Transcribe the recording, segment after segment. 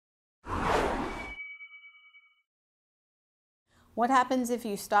What happens if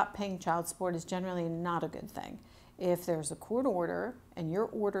you stop paying child support is generally not a good thing. If there's a court order and you're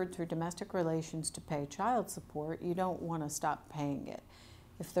ordered through domestic relations to pay child support, you don't want to stop paying it.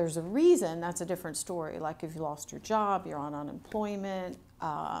 If there's a reason, that's a different story. Like if you lost your job, you're on unemployment,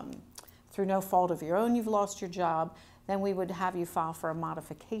 through no fault of your own, you've lost your job, then we would have you file for a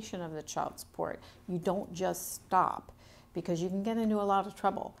modification of the child support. You don't just stop, because you can get into a lot of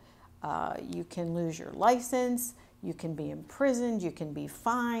trouble. You can lose your license, you can be imprisoned, you can be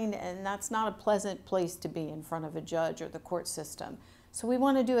fined, and that's not a pleasant place to be in front of a judge or the court system. So we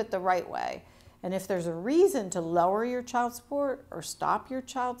want to do it the right way. And if there's a reason to lower your child support or stop your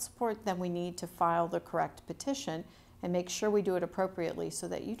child support, then we need to file the correct petition and make sure we do it appropriately so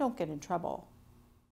that you don't get in trouble.